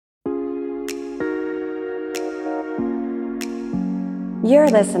You're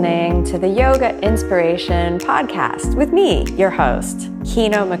listening to the Yoga Inspiration Podcast with me, your host,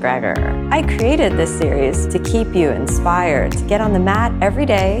 Kino McGregor. I created this series to keep you inspired to get on the mat every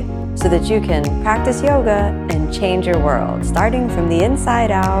day so that you can practice yoga and change your world, starting from the inside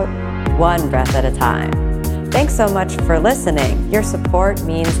out, one breath at a time. Thanks so much for listening. Your support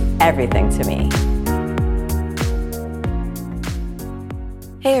means everything to me.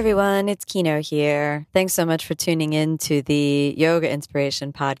 Hey everyone, it's Kino here. Thanks so much for tuning in to the Yoga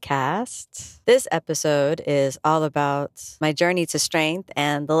Inspiration Podcast. This episode is all about my journey to strength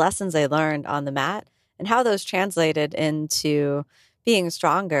and the lessons I learned on the mat and how those translated into being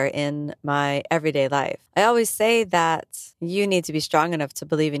stronger in my everyday life. I always say that you need to be strong enough to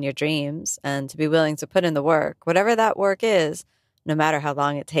believe in your dreams and to be willing to put in the work, whatever that work is, no matter how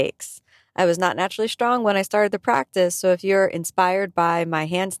long it takes. I was not naturally strong when I started the practice, so if you're inspired by my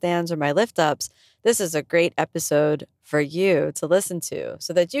handstands or my lift-ups, this is a great episode for you to listen to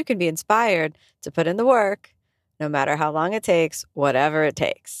so that you can be inspired to put in the work, no matter how long it takes, whatever it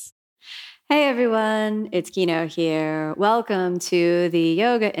takes. Hey everyone, it's Kino here. Welcome to the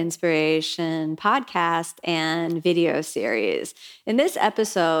Yoga Inspiration podcast and video series. In this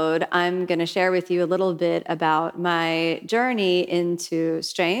episode, I'm going to share with you a little bit about my journey into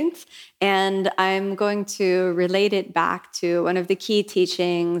strength, and I'm going to relate it back to one of the key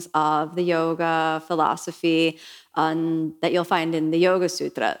teachings of the yoga philosophy that you'll find in the Yoga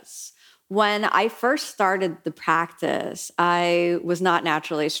Sutras. When I first started the practice, I was not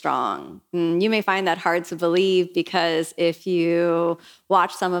naturally strong. You may find that hard to believe because if you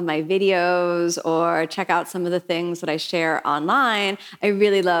watch some of my videos or check out some of the things that I share online, I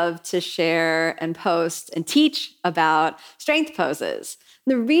really love to share and post and teach about strength poses.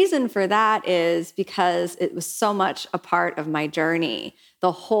 The reason for that is because it was so much a part of my journey.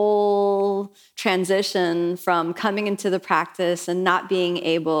 The whole transition from coming into the practice and not being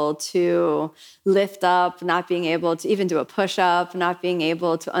able to lift up, not being able to even do a push-up, not being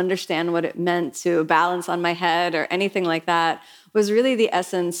able to understand what it meant to balance on my head or anything like that was really the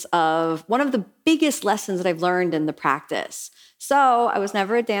essence of one of the biggest lessons that I've learned in the practice. So I was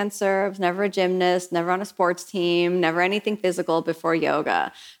never a dancer, I was never a gymnast, never on a sports team, never anything physical before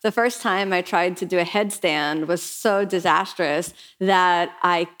yoga. The first time I tried to do a headstand was so disastrous that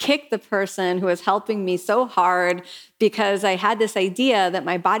I kicked the person who was helping me so hard because I had this idea that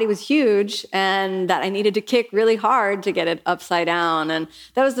my body was huge and that I needed to kick really hard to get it upside down. And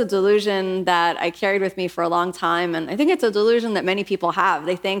that was the delusion that I carried with me for a long time. And I think it's a delusion that many people have.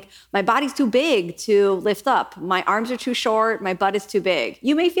 They think my body's too big to lift up. My arms are too short. My butt is too big.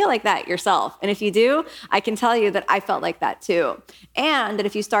 You may feel like that yourself. And if you do, I can tell you that I felt like that too. And that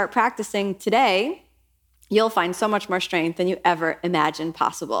if you start practicing today, you'll find so much more strength than you ever imagined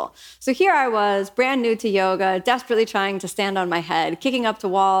possible. So here I was, brand new to yoga, desperately trying to stand on my head, kicking up to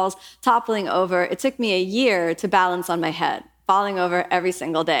walls, toppling over. It took me a year to balance on my head, falling over every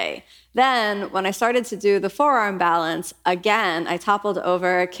single day. Then when I started to do the forearm balance, again, I toppled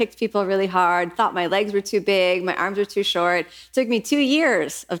over, kicked people really hard, thought my legs were too big, my arms were too short. It took me 2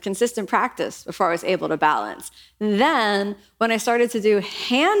 years of consistent practice before I was able to balance. Then when I started to do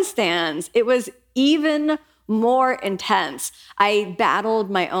handstands, it was even more intense. I battled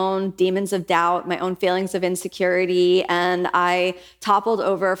my own demons of doubt, my own feelings of insecurity, and I toppled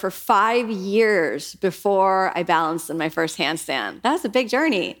over for 5 years before I balanced in my first handstand. That's a big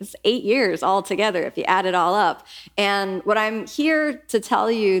journey. It's 8 years altogether if you add it all up. And what I'm here to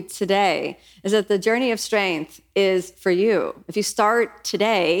tell you today is that the journey of strength is for you. If you start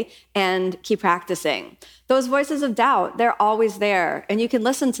today and keep practicing. Those voices of doubt, they're always there, and you can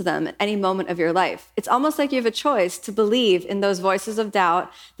listen to them at any moment of your life. It's almost like you have a choice to believe in those voices of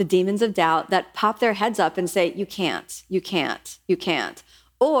doubt, the demons of doubt that pop their heads up and say, you can't, you can't, you can't.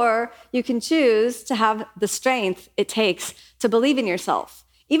 Or you can choose to have the strength it takes to believe in yourself,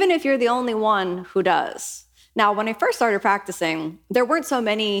 even if you're the only one who does. Now, when I first started practicing, there weren't so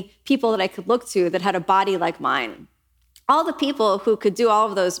many people that I could look to that had a body like mine. All the people who could do all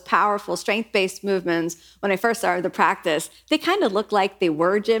of those powerful strength-based movements when I first started the practice, they kind of looked like they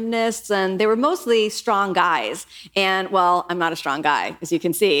were gymnasts, and they were mostly strong guys. And, well, I'm not a strong guy, as you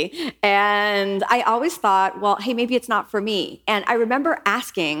can see. And I always thought, well, hey, maybe it's not for me. And I remember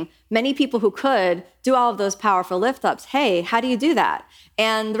asking many people who could do all of those powerful lift-ups, hey, how do you do that?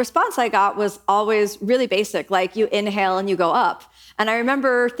 And the response I got was always really basic, like you inhale and you go up. And I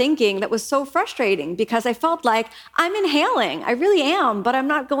remember thinking that was so frustrating because I felt like I'm inhaling. I really am, but I'm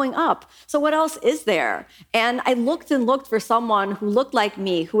not going up. So what else is there? And I looked and looked for someone who looked like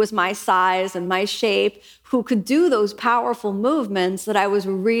me, who was my size and my shape, who could do those powerful movements that I was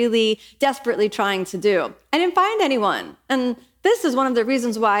really desperately trying to do. I didn't find anyone. And this is one of the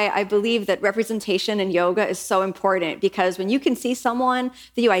reasons why I believe that representation in yoga is so important, because when you can see someone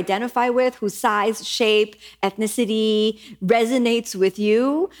that you identify with, whose size, shape, ethnicity resonates with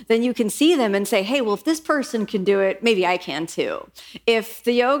you, then you can see them and say, hey, well, if this person can do it, maybe I can too. If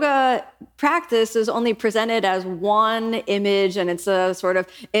the yoga practice is only presented as one image, and it's a sort of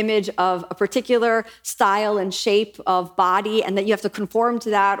image of a particular style and shape of body, and that you have to conform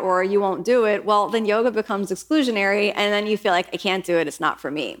to that or you won't do it, well, then yoga becomes exclusionary, and then you feel like, I can't do it, it's not for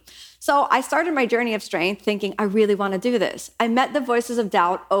me. So I started my journey of strength thinking, I really want to do this. I met the voices of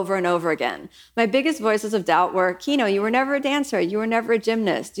doubt over and over again. My biggest voices of doubt were, Kino, you were never a dancer, you were never a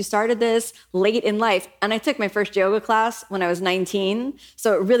gymnast, you started this late in life. And I took my first yoga class when I was 19,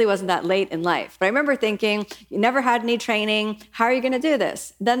 so it really wasn't that late in life. But I remember thinking, you never had any training, how are you going to do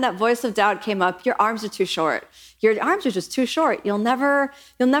this? Then that voice of doubt came up, your arms are too short. Your arms are just too short. You'll never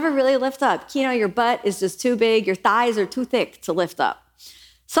really lift up. Kino, your butt is just too big. Your thighs are too thick to lift up.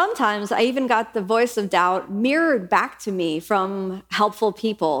 Sometimes I even got the voice of doubt mirrored back to me from helpful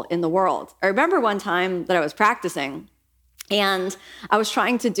people in the world. I remember one time that I was practicing, and I was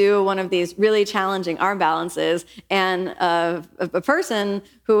trying to do one of these really challenging arm balances, and a person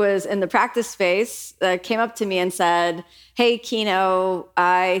who was in the practice space came up to me and said, hey, Kino,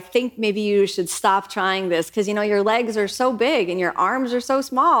 I think maybe you should stop trying this because, your legs are so big and your arms are so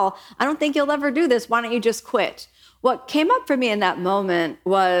small. I don't think you'll ever do this. Why don't you just quit? What came up for me in that moment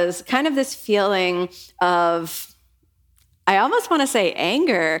was kind of this feeling of, I almost want to say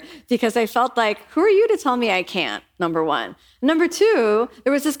anger, because I felt like, who are you to tell me I can't, number one. Number two,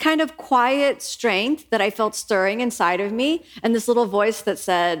 there was this kind of quiet strength that I felt stirring inside of me, and this little voice that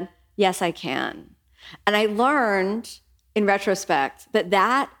said, yes, I can. And I learned in retrospect that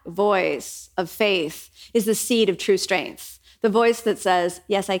that voice of faith is the seed of true strength. The voice that says,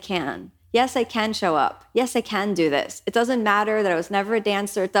 yes, I can. Yes, I can show up. Yes, I can do this. It doesn't matter that I was never a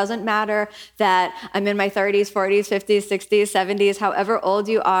dancer. It doesn't matter that I'm in my 30s, 40s, 50s, 60s, 70s, however old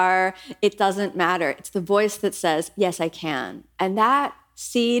you are. It doesn't matter. It's the voice that says, yes, I can. And that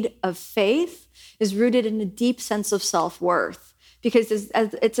seed of faith is rooted in a deep sense of self-worth, because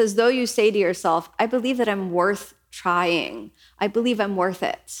it's as though you say to yourself, I believe that I'm worth trying. I believe I'm worth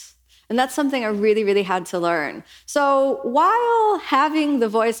it. And that's something I really, really had to learn. So while having the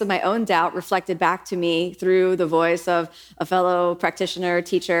voice of my own doubt reflected back to me through the voice of a fellow practitioner,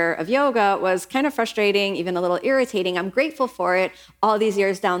 teacher of yoga was kind of frustrating, even a little irritating, I'm grateful for it all these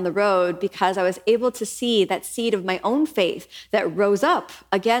years down the road, because I was able to see that seed of my own faith that rose up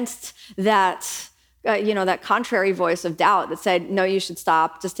against that that contrary voice of doubt that said, no, you should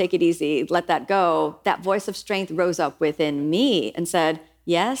stop, just take it easy, let that go. That voice of strength rose up within me and said,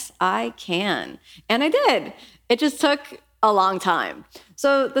 yes, I can. And I did. It just took a long time.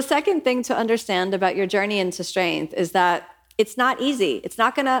 So the second thing to understand about your journey into strength is that it's not easy. It's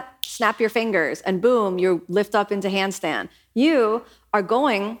not going to snap your fingers and boom, you lift up into handstand. You are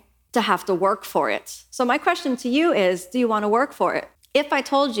going to have to work for it. So my question to you is, do you want to work for it? If I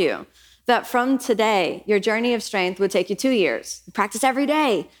told you that from today, your journey of strength would take you 2 years, practice every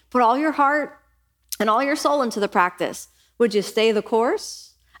day, put all your heart and all your soul into the practice, would you stay the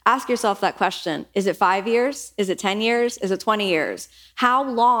course? Ask yourself that question. Is it 5 years? Is it 10 years? Is it 20 years? How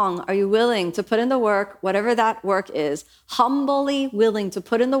long are you willing to put in the work, whatever that work is, humbly willing to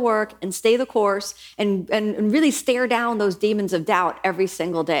put in the work and stay the course and really stare down those demons of doubt every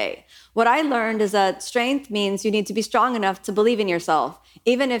single day? What I learned is that strength means you need to be strong enough to believe in yourself,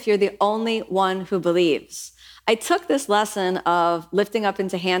 even if you're the only one who believes. I took this lesson of lifting up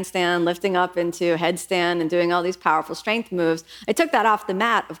into handstand, lifting up into headstand, and doing all these powerful strength moves. I took that off the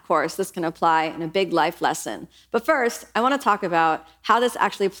mat, of course. This can apply in a big life lesson. But first, I want to talk about how this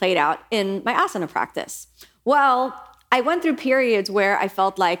actually played out in my asana practice. Well, I went through periods where I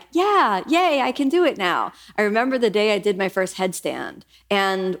felt like, yeah, yay, I can do it now. I remember the day I did my first headstand.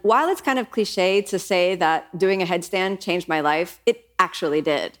 And while it's kind of cliche to say that doing a headstand changed my life, it actually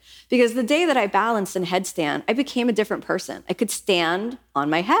did. Because the day that I balanced in headstand, I became a different person. I could stand on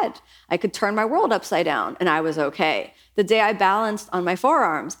my head. I could turn my world upside down, and I was okay. The day I balanced on my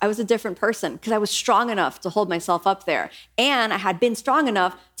forearms, I was a different person because I was strong enough to hold myself up there. And I had been strong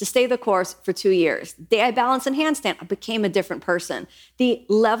enough to stay the course for 2 years. The day I balanced in handstand, I became a different person. The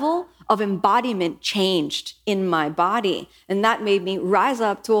level of embodiment changed in my body. And that made me rise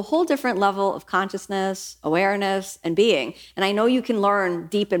up to a whole different level of consciousness, awareness, and being. And I know you can learn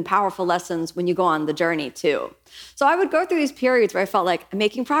deep and powerful lessons when you go on the journey too. So I would go through these periods where I felt like I'm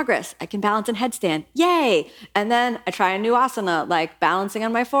making progress. I can balance in headstand. Yay. And then I try a new asana, like balancing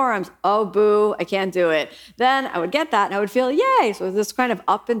on my forearms. Oh, boo, I can't do it. Then I would get that and I would feel, yay. So this kind of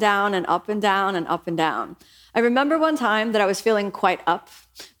up and down and up and down and up and down. I remember one time that I was feeling quite up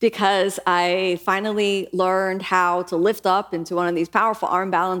because I finally learned how to lift up into one of these powerful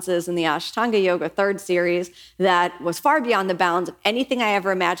arm balances in the Ashtanga Yoga 3rd series that was far beyond the bounds of anything I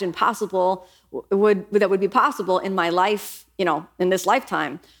ever imagined possible that would be possible in my life, in this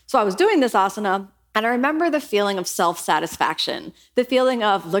lifetime. So I was doing this asana, and I remember the feeling of self-satisfaction, the feeling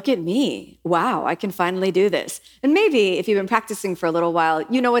of, look at me. Wow, I can finally do this. And maybe if you've been practicing for a little while,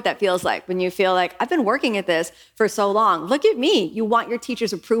 you know what that feels like when you feel like, I've been working at this for so long. Look at me. You want your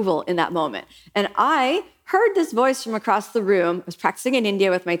teacher's approval in that moment. And I heard this voice from across the room. I was practicing in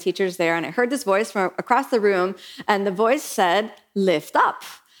India with my teachers there, and I heard this voice from across the room, and the voice said, lift up.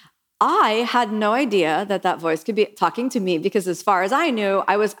 I had no idea that that voice could be talking to me because as far as I knew,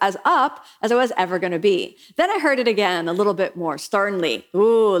 I was as up as I was ever going to be. Then I heard it again a little bit more sternly.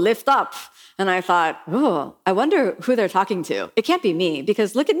 Ooh, lift up. And I thought, oh, I wonder who they're talking to. It can't be me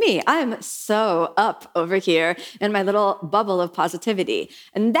because look at me. I'm so up over here in my little bubble of positivity.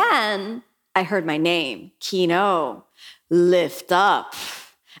 And then I heard my name, Kino, lift up.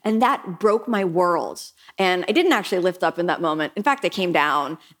 And that broke my world. And I didn't actually lift up in that moment. In fact, I came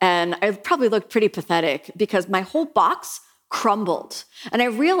down and I probably looked pretty pathetic because my whole box crumbled. And I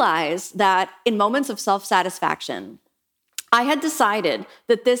realized that in moments of self-satisfaction, I had decided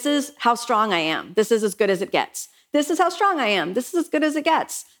that this is how strong I am. This is as good as it gets. This is how strong I am. This is as good as it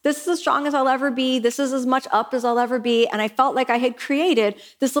gets. This is as strong as I'll ever be. This is as much up as I'll ever be. And I felt like I had created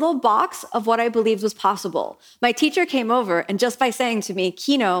this little box of what I believed was possible. My teacher came over, and just by saying to me,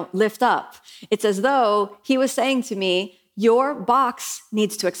 Kino, lift up, it's as though he was saying to me, your box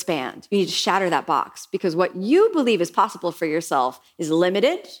needs to expand. You need to shatter that box because what you believe is possible for yourself is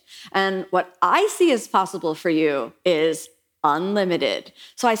limited. And what I see as possible for you is unlimited.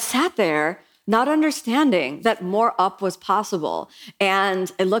 So I sat there not understanding that more up was possible.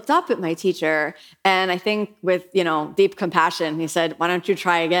 And I looked up at my teacher, and I think with, deep compassion, he said, why don't you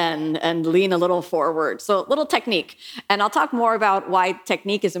try again and lean a little forward? So a little technique. And I'll talk more about why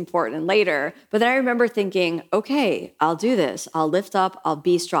technique is important later. But then I remember thinking, okay, I'll do this. I'll lift up. I'll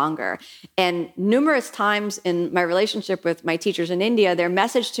be stronger. And numerous times in my relationship with my teachers in India, their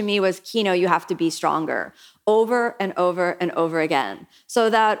message to me was, Kino, you have to be stronger. Over and over and over again. So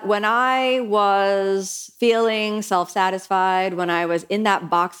that when I was feeling self-satisfied, when I was in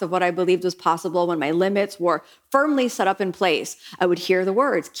that box of what I believed was possible, when my limits were firmly set up in place, I would hear the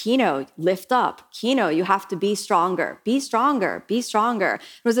words, Kino, lift up. Kino, you have to be stronger. Be stronger. Be stronger.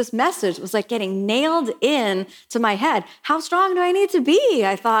 It was this message, it was like getting nailed in to my head. How strong do I need to be?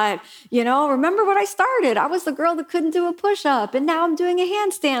 I thought, remember when I started? I was the girl that couldn't do a push-up, and now I'm doing a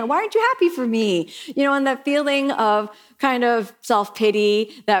handstand. Why aren't you happy for me? And that feeling of kind of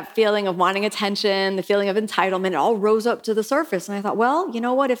self-pity, that feeling of wanting attention, the feeling of entitlement, it all rose up to the surface. And I thought, well, you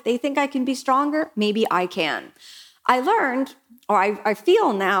know what? If they think I can be stronger, maybe I can. I learned, or I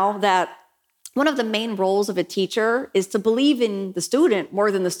feel now that one of the main roles of a teacher is to believe in the student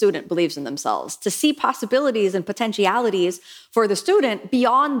more than the student believes in themselves, to see possibilities and potentialities for the student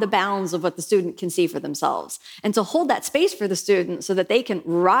beyond the bounds of what the student can see for themselves, and to hold that space for the student so that they can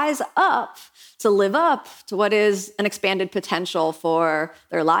rise up to live up to what is an expanded potential for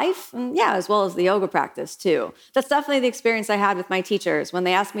their life, and as well as the yoga practice too. That's definitely the experience I had with my teachers. When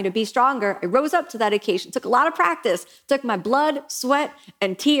they asked me to be stronger, I rose up to that occasion. It took a lot of practice, it took my blood, sweat,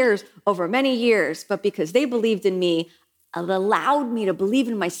 and tears over many years, but because they believed in me, it allowed me to believe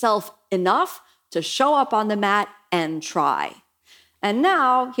in myself enough to show up on the mat and try. And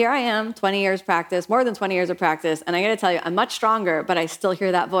now, here I am, 20 years practice, more than 20 years of practice, and I gotta tell you, I'm much stronger, but I still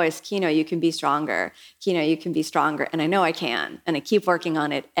hear that voice, Kino, you can be stronger. Kino, you can be stronger, and I know I can, and I keep working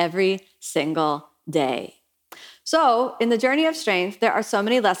on it every single day. So, in the journey of strength, there are so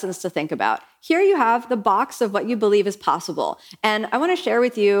many lessons to think about. Here you have the box of what you believe is possible, and I wanna share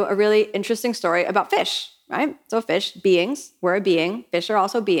with you a really interesting story about fish. Right? So fish, beings, we're a being. Fish are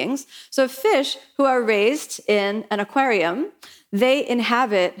also beings. So fish who are raised in an aquarium, they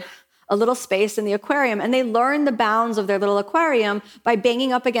inhabit a little space in the aquarium, and they learn the bounds of their little aquarium by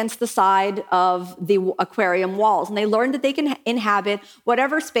banging up against the side of the aquarium walls. And they learn that they can inhabit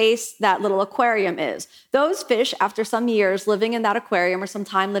whatever space that little aquarium is. Those fish, after some years living in that aquarium or some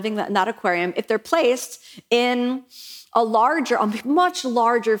time living in that aquarium, if they're placed in a much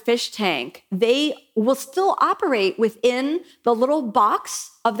larger fish tank, they will still operate within the little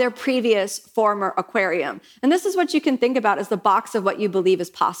box of their previous former aquarium. And this is what you can think about as the box of what you believe is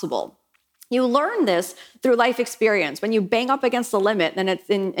possible. You learn this through life experience. When you bang up against the limit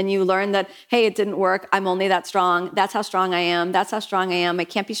and you learn that, hey, it didn't work. I'm only that strong. That's how strong I am. That's how strong I am. I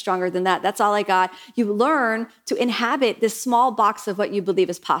can't be stronger than that. That's all I got. You learn to inhabit this small box of what you believe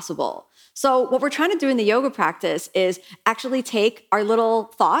is possible. So what we're trying to do in the yoga practice is actually take our little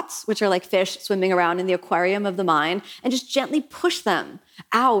thoughts, which are like fish swimming around in the aquarium of the mind, and just gently push them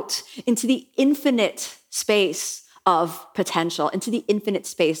out into the infinite space of potential, into the infinite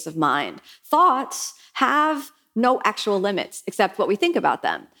space of mind. Thoughts have no actual limits except what we think about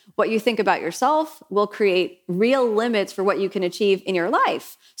them. What you think about yourself will create real limits for what you can achieve in your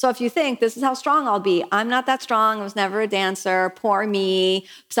life. So if you think, this is how strong I'll be, I'm not that strong, I was never a dancer, poor me,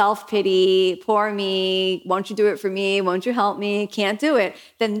 self-pity, poor me, won't you do it for me, won't you help me, can't do it,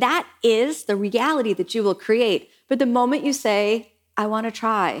 then that is the reality that you will create. But the moment you say, I want to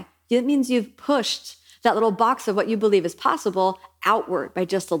try, it means you've pushed that little box of what you believe is possible outward by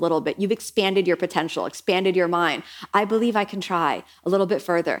just a little bit. You've expanded your potential, expanded your mind. I believe I can try a little bit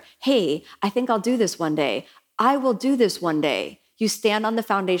further. Hey, I think I'll do this one day. I will do this one day. You stand on the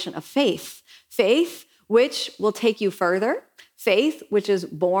foundation of faith. Faith, which will take you further. Faith, which is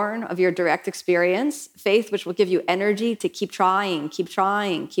born of your direct experience. Faith, which will give you energy to keep trying,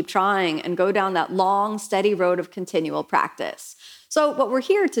 and go down that long, steady road of continual practice. So what we're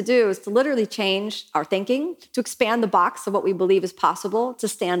here to do is to literally change our thinking, to expand the box of what we believe is possible, to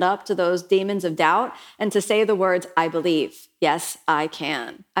stand up to those demons of doubt, and to say the words, I believe. Yes, I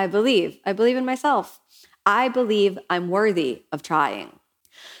can. I believe in myself. I believe I'm worthy of trying.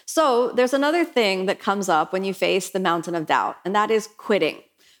 So there's another thing that comes up when you face the mountain of doubt, and that is quitting.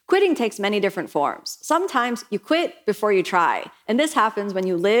 Quitting takes many different forms. Sometimes you quit before you try, and this happens when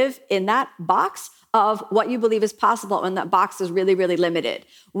you live in that box of what you believe is possible when that box is really, really limited.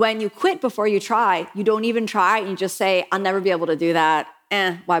 When you quit before you try, you don't even try, and you just say, I'll never be able to do that.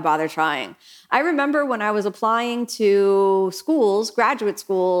 Why bother trying? I remember when I was applying to schools, graduate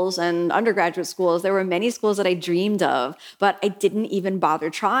schools and undergraduate schools, there were many schools that I dreamed of, but I didn't even bother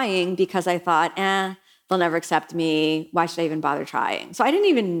trying because I thought, they'll never accept me. Why should I even bother trying? So I didn't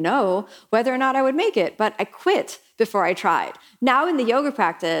even know whether or not I would make it, but I quit before I tried. Now in the yoga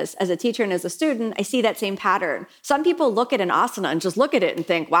practice, as a teacher and as a student, I see that same pattern. Some people look at an asana and just look at it and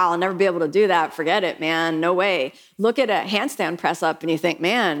think, wow, I'll never be able to do that. Forget it, man, no way. Look at a handstand press up and you think,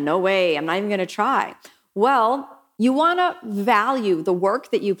 man, no way, I'm not even gonna try. Well, you wanna value the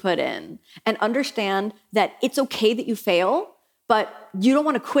work that you put in and understand that it's okay that you fail, but you don't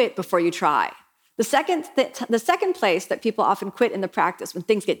wanna quit before you try. The second place that people often quit in the practice when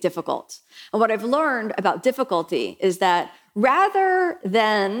things get difficult. And what I've learned about difficulty is that rather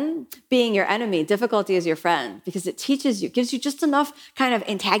than being your enemy, difficulty is your friend because it teaches you, gives you just enough kind of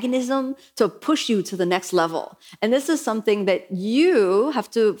antagonism to push you to the next level. And this is something that you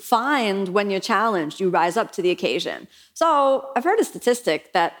have to find when you're challenged. You rise up to the occasion. So I've heard a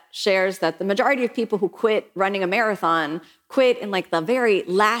statistic that shares that the majority of people who quit running a marathon quit in like the very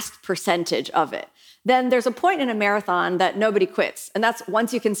last percentage of it. Then there's a point in a marathon that nobody quits, and that's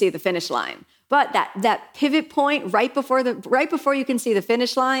once you can see the finish line. But that pivot point right before you can see the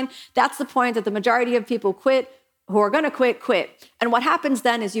finish line, that's the point that the majority of people quit who are going to quit. And what happens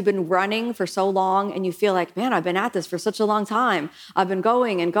then is you've been running for so long and you feel like, man, I've been at this for such a long time. I've been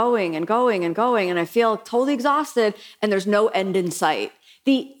going, and I feel totally exhausted, and there's no end in sight.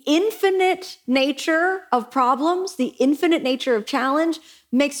 The infinite nature of problems, the infinite nature of challenge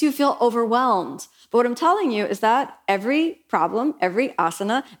makes you feel overwhelmed. But what I'm telling you is that every problem, every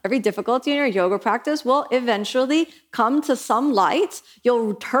asana, every difficulty in your yoga practice will eventually come to some light.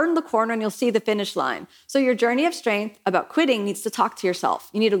 You'll turn the corner and you'll see the finish line. So your journey of strength about quitting needs to talk to yourself.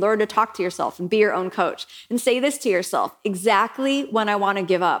 You need to learn to talk to yourself and be your own coach and say this to yourself: exactly when I want to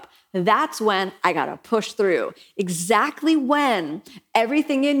give up, that's when I gotta push through. Exactly when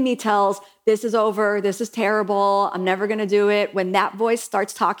everything in me tells, this is over, this is terrible, I'm never gonna do it. When that voice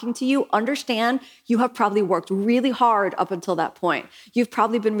starts talking to you, understand you have probably worked really hard up until that point. You've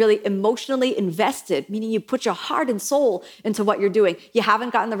probably been really emotionally invested, meaning you put your heart and soul into what you're doing. You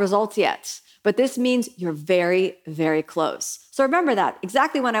haven't gotten the results yet, but this means you're very, very close. So remember that.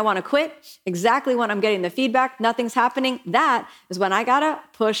 Exactly when I wanna quit, exactly when I'm getting the feedback, nothing's happening, that is when I gotta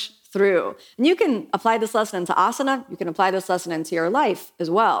push through. And you can apply this lesson into asana. You can apply this lesson into your life as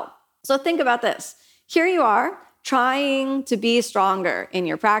well. So think about this. Here you are trying to be stronger in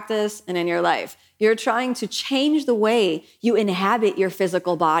your practice and in your life. You're trying to change the way you inhabit your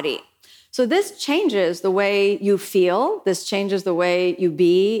physical body. So this changes the way you feel, this changes the way you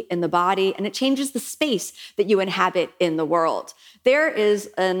be in the body, and it changes the space that you inhabit in the world. There is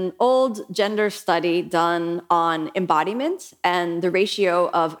an old gender study done on embodiment and the ratio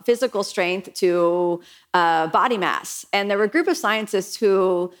of physical strength to body mass. And there were a group of scientists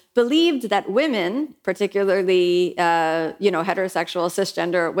who believed that women, particularly heterosexual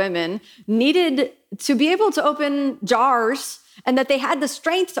cisgender women, needed to be able to open jars, and that they had the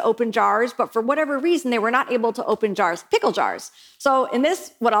strength to open jars, but for whatever reason, they were not able to open jars, pickle jars. So in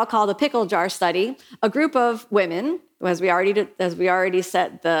this, what I'll call the pickle jar study, a group of women, as we already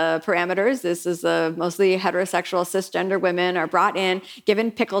set the parameters, this is mostly heterosexual cisgender women are brought in,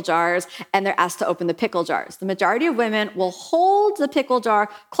 given pickle jars, and they're asked to open the pickle jars. The majority of women will hold the pickle jar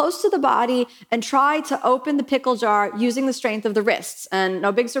close to the body and try to open the pickle jar using the strength of the wrists. And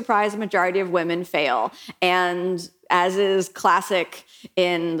no big surprise, the majority of women fail. And as is classic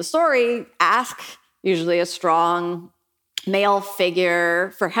in the story, ask usually a strong male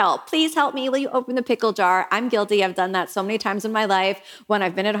figure for help. Please help me. Will you open the pickle jar? I'm guilty. I've done that so many times in my life when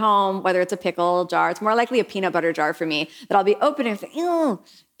I've been at home, whether it's a pickle jar, it's more likely a peanut butter jar for me, that I'll be opening and think,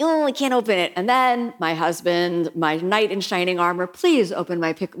 I can't open it. And then my husband, my knight in shining armor, please open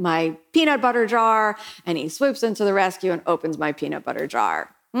my peanut butter jar. And he swoops into the rescue and opens my peanut butter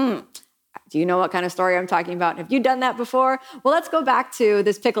jar. Do you know what kind of story I'm talking about? Have you done that before? Well, let's go back to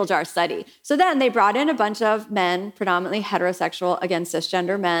this pickle jar study. So then they brought in a bunch of men, predominantly heterosexual, again,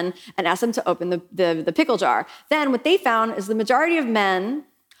 cisgender men, and asked them to open the pickle jar. Then what they found is the majority of men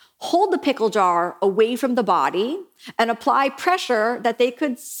hold the pickle jar away from the body and apply pressure that they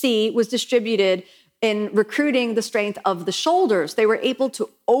could see was distributed in recruiting the strength of the shoulders. They were able to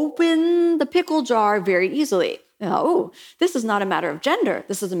open the pickle jar very easily. Oh, this is not a matter of gender.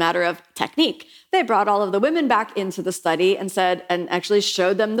 This is a matter of technique. They brought all of the women back into the study and actually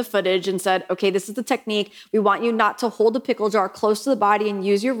showed them the footage and said, okay, this is the technique. We want you not to hold the pickle jar close to the body and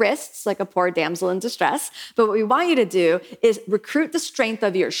use your wrists like a poor damsel in distress. But what we want you to do is recruit the strength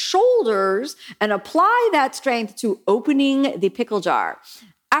of your shoulders and apply that strength to opening the pickle jar.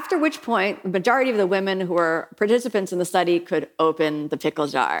 After which point, the majority of the women who were participants in the study could open the pickle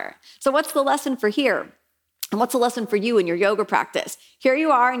jar. So what's the lesson for here? And what's the lesson for you in your yoga practice? Here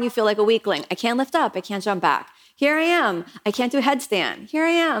you are and you feel like a weakling. I can't lift up. I can't jump back. Here I am. I can't do headstand. Here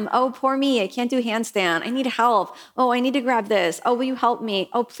I am. Oh, poor me. I can't do handstand. I need help. Oh, I need to grab this. Oh, will you help me?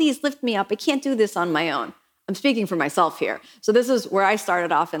 Oh, please lift me up. I can't do this on my own. I'm speaking for myself here. So this is where I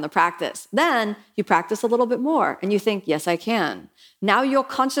started off in the practice. Then you practice a little bit more and you think, yes, I can. Now your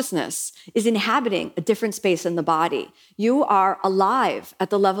consciousness is inhabiting a different space in the body. You are alive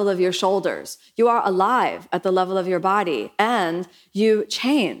at the level of your shoulders. You are alive at the level of your body, and you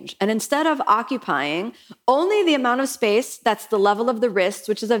change. And instead of occupying only the amount of space that's the level of the wrist,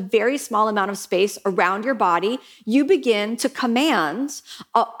 which is a very small amount of space around your body, you begin to command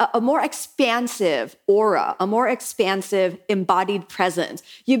a more expansive aura, a more expansive embodied presence.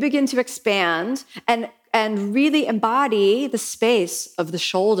 You begin to expand and really embody the space of the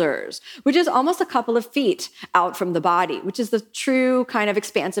shoulders, which is almost a couple of feet out from the body, which is the true kind of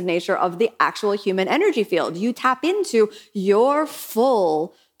expansive nature of the actual human energy field. You tap into your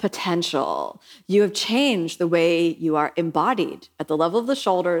full potential. You have changed the way you are embodied at the level of the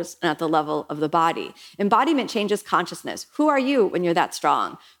shoulders and at the level of the body. Embodiment changes consciousness. Who are you when you're that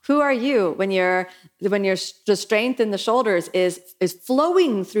strong? Who are you when the strength in the shoulders is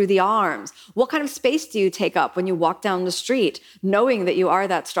flowing through the arms? What kind of space do you take up when you walk down the street, knowing that you are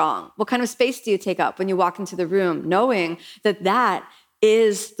that strong? What kind of space do you take up when you walk into the room, knowing that that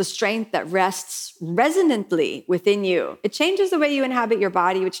is the strength that rests resonantly within you? It changes the way you inhabit your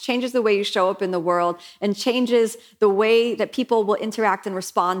body, which changes the way you show up in the world and changes the way that people will interact and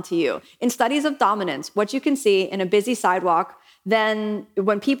respond to you. In studies of dominance, what you can see in a busy sidewalk, then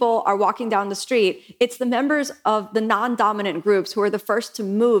when people are walking down the street, it's the members of the non-dominant groups who are the first to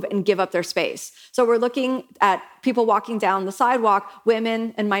move and give up their space. So we're looking at people walking down the sidewalk.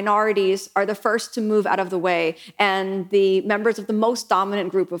 Women and minorities are the first to move out of the way. And the members of the most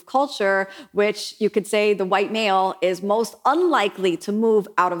dominant group of culture, which you could say the white male, is most unlikely to move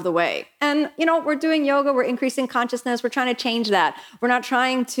out of the way. And, we're doing yoga, we're increasing consciousness, we're trying to change that. We're not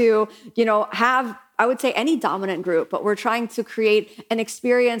trying to, have, I would say, any dominant group, but we're trying to create an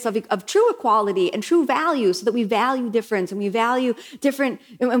experience of true equality and true value, so that we value difference and we value different,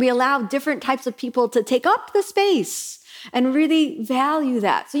 and we allow different types of people to take up the space and really value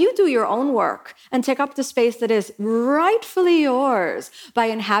that. So you do your own work and take up the space that is rightfully yours by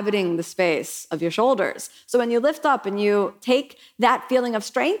inhabiting the space of your shoulders. So when you lift up and you take that feeling of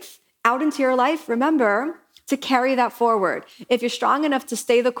strength out into your life, remember to carry that forward? If you're strong enough to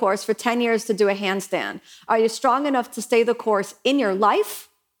stay the course for 10 years to do a handstand, are you strong enough to stay the course in your life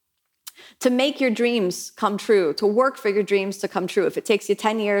to make your dreams come true, to work for your dreams to come true? If it takes you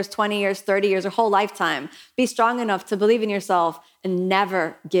 10 years, 20 years, 30 years, a whole lifetime, be strong enough to believe in yourself and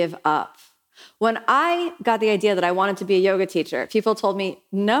never give up. When I got the idea that I wanted to be a yoga teacher, people told me,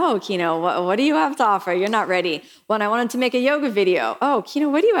 no, Kino, what do you have to offer? You're not ready. When I wanted to make a yoga video, oh, Kino,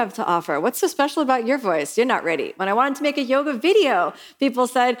 what do you have to offer? What's so special about your voice? You're not ready. When I wanted to make a yoga video, people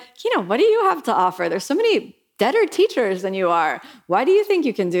said, Kino, what do you have to offer? There's so many better teachers than you are. Why do you think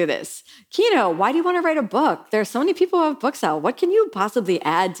you can do this? Kino, why do you want to write a book? There are so many people who have books out. What can you possibly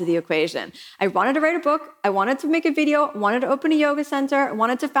add to the equation? I wanted to write a book. I wanted to make a video. I wanted to open a yoga center. I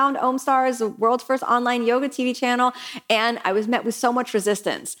wanted to found OmStars, the world's first online yoga TV channel. And I was met with so much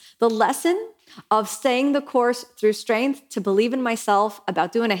resistance. The lesson of staying the course through strength to believe in myself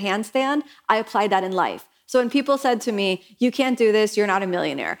about doing a handstand, I applied that in life. So when people said to me, you can't do this, you're not a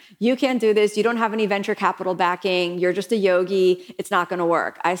millionaire. You can't do this, you don't have any venture capital backing, you're just a yogi, it's not gonna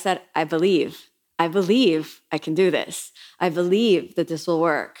work. I said, I believe I can do this. I believe that this will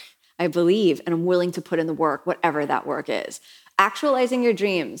work. I believe, and I'm willing to put in the work, whatever that work is. Actualizing your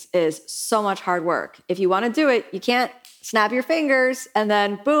dreams is so much hard work. If you wanna do it, you can't snap your fingers and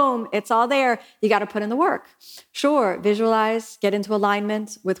then boom, it's all there. You got to put in the work. Sure, visualize, get into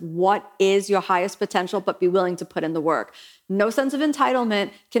alignment with what is your highest potential, but be willing to put in the work. No sense of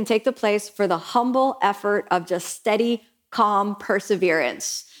entitlement can take the place for the humble effort of just steady, calm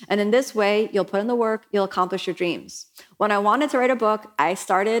perseverance. And in this way, you'll put in the work, you'll accomplish your dreams. When I wanted to write a book, I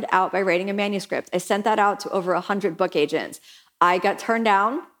started out by writing a manuscript. I sent that out to over 100 book agents. I got turned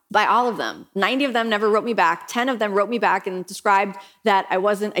down by all of them. 90 of them never wrote me back. 10 of them wrote me back and described that I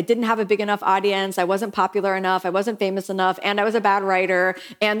didn't have a big enough audience, I wasn't popular enough, I wasn't famous enough, and I was a bad writer,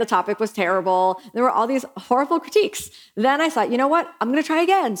 and the topic was terrible. There were all these horrible critiques. Then I thought, you know what? I'm gonna try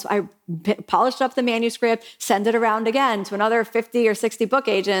again. So I polished up the manuscript, sent it around again to another 50 or 60 book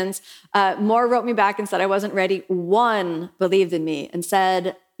agents. More wrote me back and said I wasn't ready. One believed in me and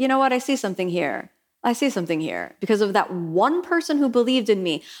said, you know what? I see something here. Because of that one person who believed in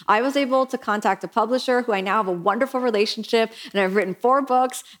me, I was able to contact a publisher who I now have a wonderful relationship, and I've written 4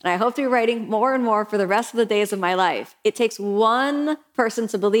 books, and I hope to be writing more and more for the rest of the days of my life. It takes one person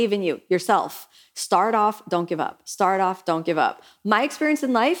to believe in you, yourself. Start off, don't give up. Start off, don't give up. My experience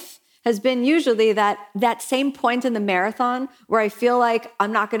in life has been usually that same point in the marathon where I feel like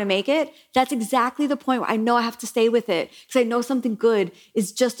I'm not gonna make it. That's exactly the point where I know I have to stay with it because I know something good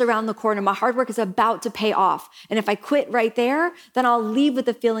is just around the corner. My hard work is about to pay off. And if I quit right there, then I'll leave with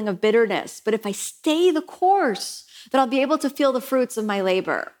a feeling of bitterness. But if I stay the course, then I'll be able to feel the fruits of my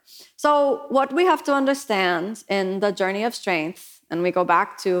labor. So what we have to understand in the journey of strength, and we go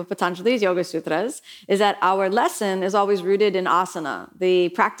back to Patanjali's Yoga Sutras, is that our lesson is always rooted in asana. The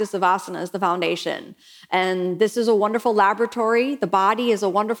practice of asana is the foundation. And this is a wonderful laboratory. The body is a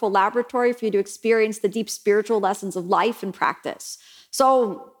wonderful laboratory for you to experience the deep spiritual lessons of life and practice.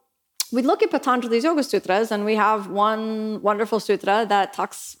 So we look at Patanjali's Yoga Sutras, and we have one wonderful sutra that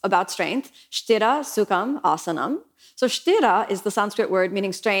talks about strength, Sthira Sukham Asanam. So Sthira is the Sanskrit word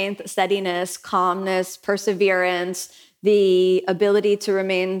meaning strength, steadiness, calmness, perseverance, the ability to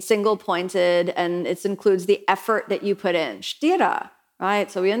remain single-pointed, and it includes the effort that you put in. Sthira, right?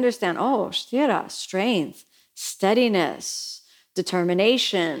 So we understand, Sthira, strength, steadiness,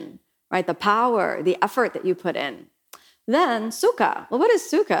 determination, right? The power, the effort that you put in. Then sukha. Well, what is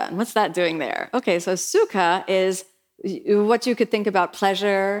sukha and what's that doing there? Okay, so sukha is what you could think about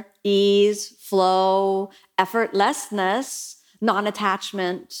pleasure, ease, flow, effortlessness,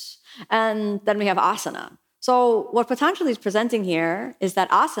 non-attachment. And then we have asana. So what Patanjali is presenting here is that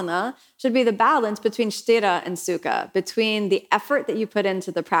asana should be the balance between sthira and sukha, between the effort that you put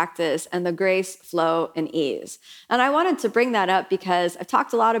into the practice and the grace, flow, and ease. And I wanted to bring that up because I've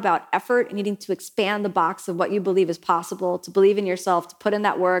talked a lot about effort and needing to expand the box of what you believe is possible, to believe in yourself, to put in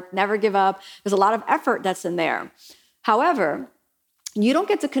that work, never give up. There's a lot of effort that's in there. However, you don't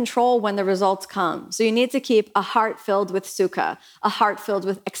get to control when the results come. So you need to keep a heart filled with sukha, a heart filled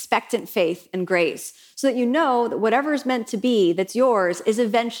with expectant faith and grace, so that you know that whatever is meant to be that's yours is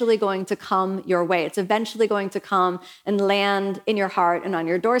eventually going to come your way. It's eventually going to come and land in your heart and on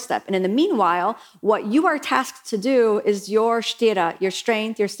your doorstep. And in the meanwhile, what you are tasked to do is your sthira, your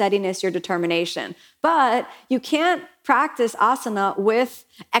strength, your steadiness, your determination. But you can't practice asana with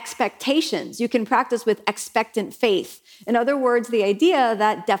expectations. You can practice with expectant faith. In other words, the idea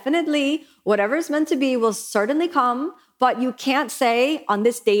that definitely whatever is meant to be will certainly come, but you can't say on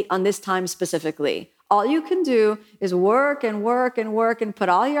this date, on this time specifically. All you can do is work and work and work and put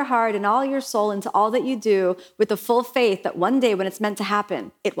all your heart and all your soul into all that you do with the full faith that one day when it's meant to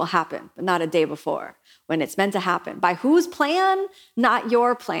happen, it will happen, but not a day before. When it's meant to happen. By whose plan? Not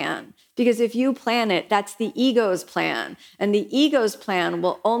your plan. Because if you plan it, that's the ego's plan. And the ego's plan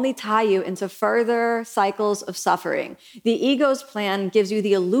will only tie you into further cycles of suffering. The ego's plan gives you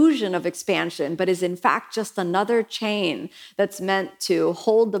the illusion of expansion, but is in fact just another chain that's meant to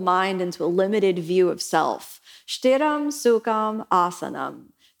hold the mind into a limited view of self. Shtiram sukham asanam.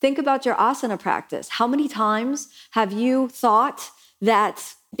 Think about your asana practice. How many times have you thought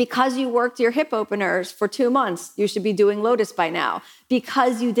that because you worked your hip openers for 2 months, you should be doing lotus by now?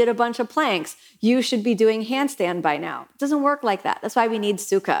 Because you did a bunch of planks, you should be doing handstand by now. It doesn't work like that. That's why we need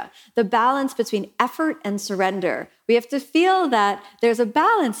sukha. The balance between effort and surrender. We have to feel that there's a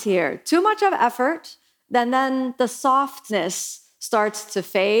balance here. Too much of effort, then the softness starts to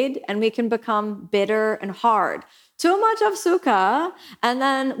fade and we can become bitter and hard. Too much of sukha, and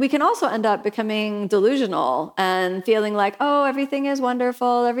then we can also end up becoming delusional and feeling like, oh, everything is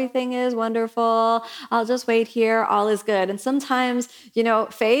wonderful, I'll just wait here, all is good. And sometimes,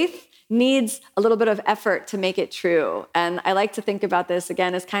 faith needs a little bit of effort to make it true. And I like to think about this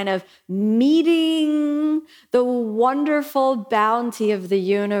again as kind of meeting the wonderful bounty of the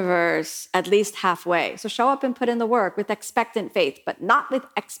universe at least halfway. So show up and put in the work with expectant faith, but not with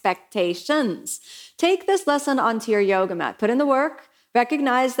expectations. Take this lesson onto your yoga mat, put in the work,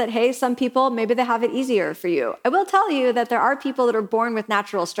 recognize that, hey, some people, maybe they have it easier for you. I will tell you that there are people that are born with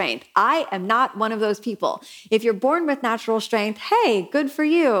natural strength. I am not one of those people. If you're born with natural strength, hey, good for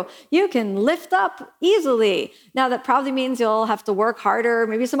you. You can lift up easily. Now, that probably means you'll have to work harder,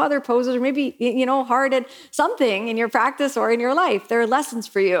 maybe some other poses, or maybe, hard at something in your practice or in your life. There are lessons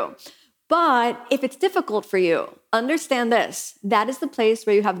for you. But if it's difficult for you, understand this. That is the place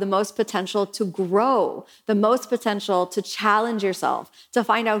where you have the most potential to grow, the most potential to challenge yourself, to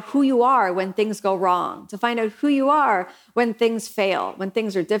find out who you are when things go wrong, to find out who you are when things fail, when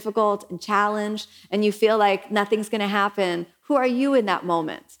things are difficult and challenged and you feel like nothing's going to happen. Who are you in that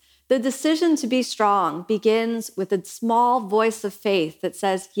moment? The decision to be strong begins with a small voice of faith that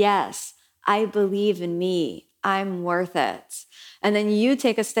says, yes, I believe in me. I'm worth it. And then you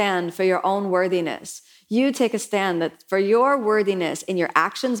take a stand for your own worthiness. You take a stand for your worthiness in your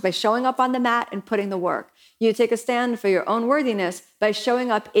actions by showing up on the mat and putting the work. You take a stand for your own worthiness by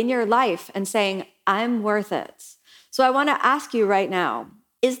showing up in your life and saying, I'm worth it. So I want to ask you right now,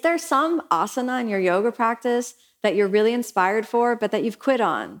 is there some asana in your yoga practice that you're really inspired for, but that you've quit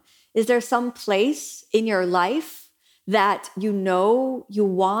on? Is there some place in your life that you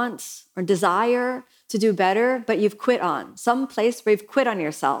want or desire to do better, but you've quit on? Some place where you've quit on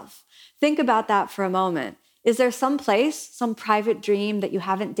yourself. Think about that for a moment. Is there some place, some private dream that you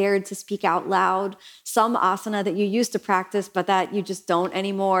haven't dared to speak out loud? Some asana that you used to practice, but that you just don't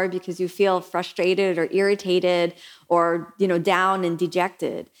anymore because you feel frustrated or irritated or, down and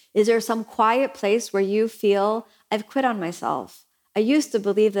dejected? Is there some quiet place where you feel, I've quit on myself? I used to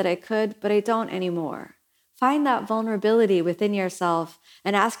believe that I could, but I don't anymore. Find that vulnerability within yourself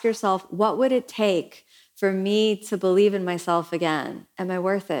and ask yourself, what would it take for me to believe in myself again? Am I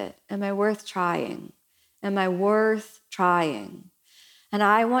worth it? Am I worth trying? Am I worth trying? And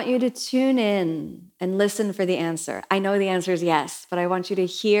I want you to tune in and listen for the answer. I know the answer is yes, but I want you to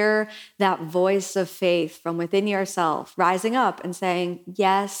hear that voice of faith from within yourself rising up and saying,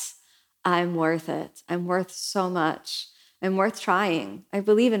 yes, I'm worth it. I'm worth so much. I'm worth trying. I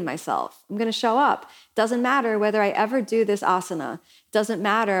believe in myself. I'm going to show up. Doesn't matter whether I ever do this asana. Doesn't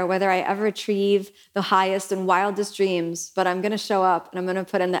matter whether I ever achieve the highest and wildest dreams, but I'm going to show up and I'm going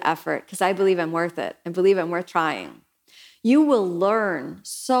to put in the effort because I believe I'm worth it. I believe I'm worth trying. You will learn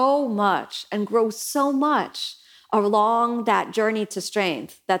so much and grow so much along that journey to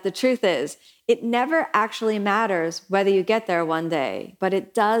strength that the truth is, it never actually matters whether you get there one day, but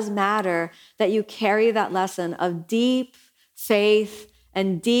it does matter that you carry that lesson of deep faith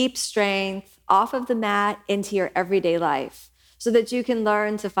and deep strength off of the mat into your everyday life so that you can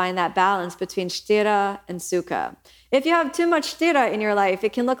learn to find that balance between sthira and sukha. If you have too much sthira in your life,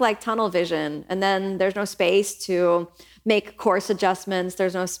 it can look like tunnel vision, and then there's no space to make course adjustments.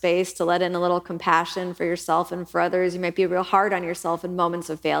 There's no space to let in a little compassion for yourself and for others. You might be real hard on yourself in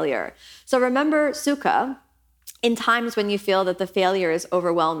moments of failure. So remember sukha in times when you feel that the failure is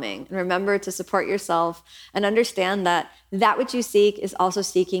overwhelming. And remember to support yourself and understand that which you seek is also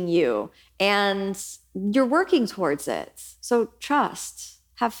seeking you. And you're working towards it. So trust,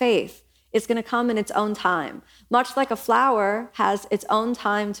 have faith. It's going to come in its own time. Much like a flower has its own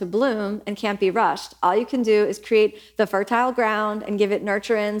time to bloom and can't be rushed. All you can do is create the fertile ground and give it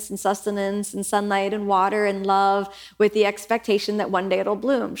nurturance and sustenance and sunlight and water and love with the expectation that one day it'll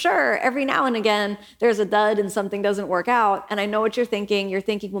bloom. Sure, every now and again, there's a dud and something doesn't work out. And I know what you're thinking. You're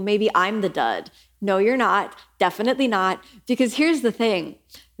thinking, well, maybe I'm the dud. No, you're not. Definitely not. Because here's the thing.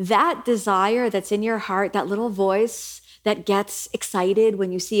 That desire that's in your heart, that little voice that gets excited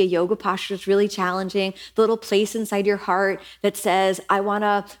when you see a yoga posture that's really challenging, the little place inside your heart that says, I want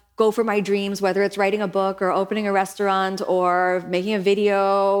to go for my dreams, whether it's writing a book or opening a restaurant or making a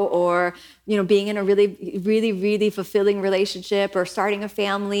video or, being in a really, really, really fulfilling relationship or starting a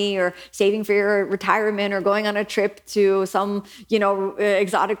family or saving for your retirement or going on a trip to some,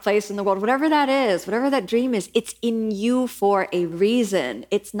 exotic place in the world, whatever that is, whatever that dream is, it's in you for a reason.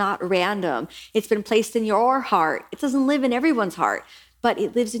 It's not random. It's been placed in your heart. It doesn't live in everyone's heart, but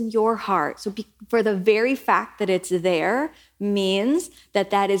it lives in your heart. So for the very fact that it's there means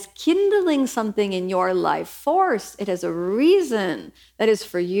that is kindling something in your life force. It has a reason that is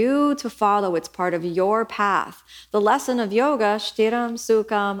for you to follow. It's part of your path. The lesson of yoga, Shtiram,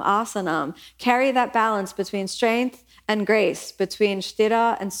 Sukham, Asanam, carry that balance between strength and grace, between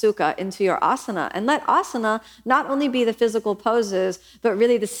sthira and sukha into your asana. And let asana not only be the physical poses, but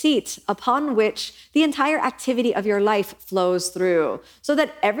really the seat upon which the entire activity of your life flows through. So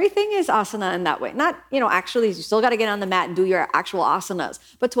that everything is asana in that way. Not, actually, you still got to get on the mat and do your actual asanas,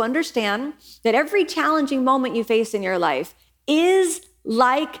 but to understand that every challenging moment you face in your life is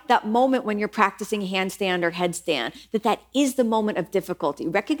like that moment when you're practicing handstand or headstand, that is the moment of difficulty.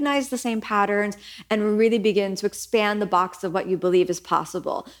 Recognize the same patterns and really begin to expand the box of what you believe is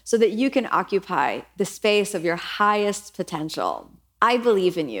possible so that you can occupy the space of your highest potential. I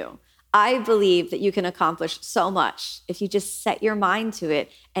believe in you. I believe that you can accomplish so much if you just set your mind to it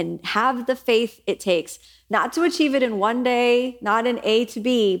and have the faith it takes, not to achieve it in one day, not in A to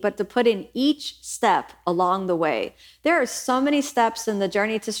B, but to put in each step along the way. There are so many steps in the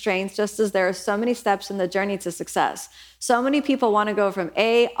journey to strength, just as there are so many steps in the journey to success. So many people want to go from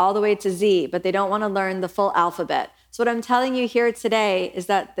A all the way to Z, but they don't want to learn the full alphabet. So what I'm telling you here today is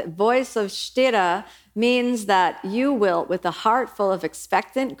that the voice of Sthira means that you will, with a heart full of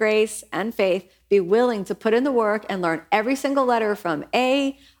expectant grace and faith, be willing to put in the work and learn every single letter from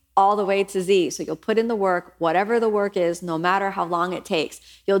A all the way to Z. So you'll put in the work, whatever the work is, no matter how long it takes.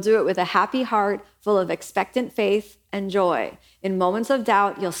 You'll do it with a happy heart full of expectant faith and joy. In moments of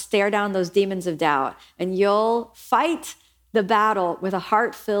doubt, you'll stare down those demons of doubt and you'll fight the battle with a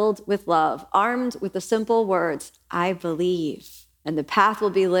heart filled with love, armed with the simple words, I believe. And the path will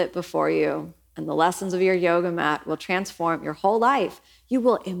be lit before you. And the lessons of your yoga mat will transform your whole life. You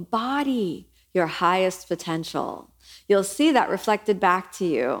will embody your highest potential. You'll see that reflected back to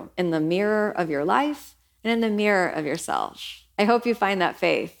you in the mirror of your life and in the mirror of yourself. I hope you find that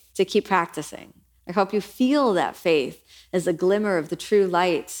faith to keep practicing. I hope you feel that faith as a glimmer of the true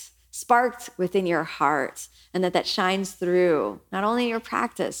light sparked within your heart, and that shines through not only in your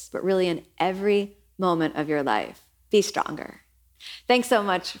practice, but really in every moment of your life. Be stronger. Thanks so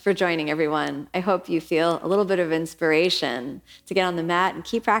much for joining, everyone. I hope you feel a little bit of inspiration to get on the mat and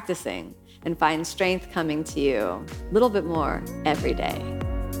keep practicing and find strength coming to you a little bit more every day.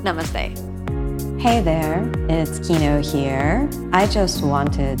 Namaste. Hey there, it's Kino here. I just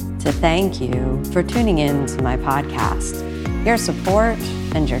wanted to thank you for tuning in to my podcast. Your support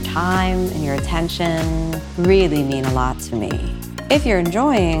and your time and your attention really mean a lot to me. If you're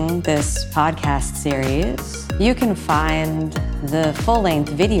enjoying this podcast series, you can find the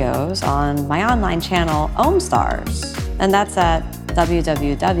full-length videos on my online channel, OmStars, and that's at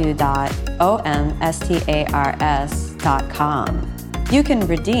www.omstars.com. You can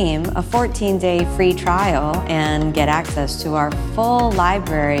redeem a 14-day free trial and get access to our full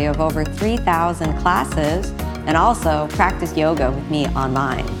library of over 3,000 classes and also practice yoga with me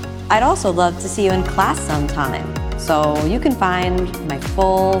online. I'd also love to see you in class sometime. So you can find my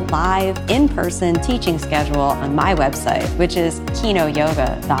full live in-person teaching schedule on my website, which is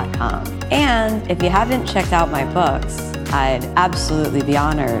kinoyoga.com. And if you haven't checked out my books, I'd absolutely be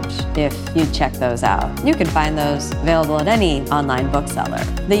honored if you'd check those out. You can find those available at any online bookseller.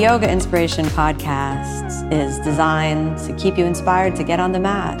 The Yoga Inspiration Podcast is designed to keep you inspired to get on the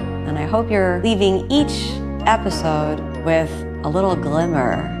mat. And I hope you're leaving each episode with a little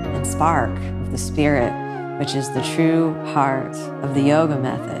glimmer and spark of the spirit, which is the true heart of the yoga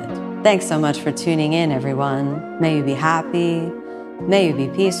method. Thanks so much for tuning in, everyone. May you be happy. May you be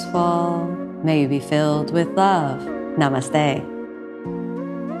peaceful. May you be filled with love. Namaste.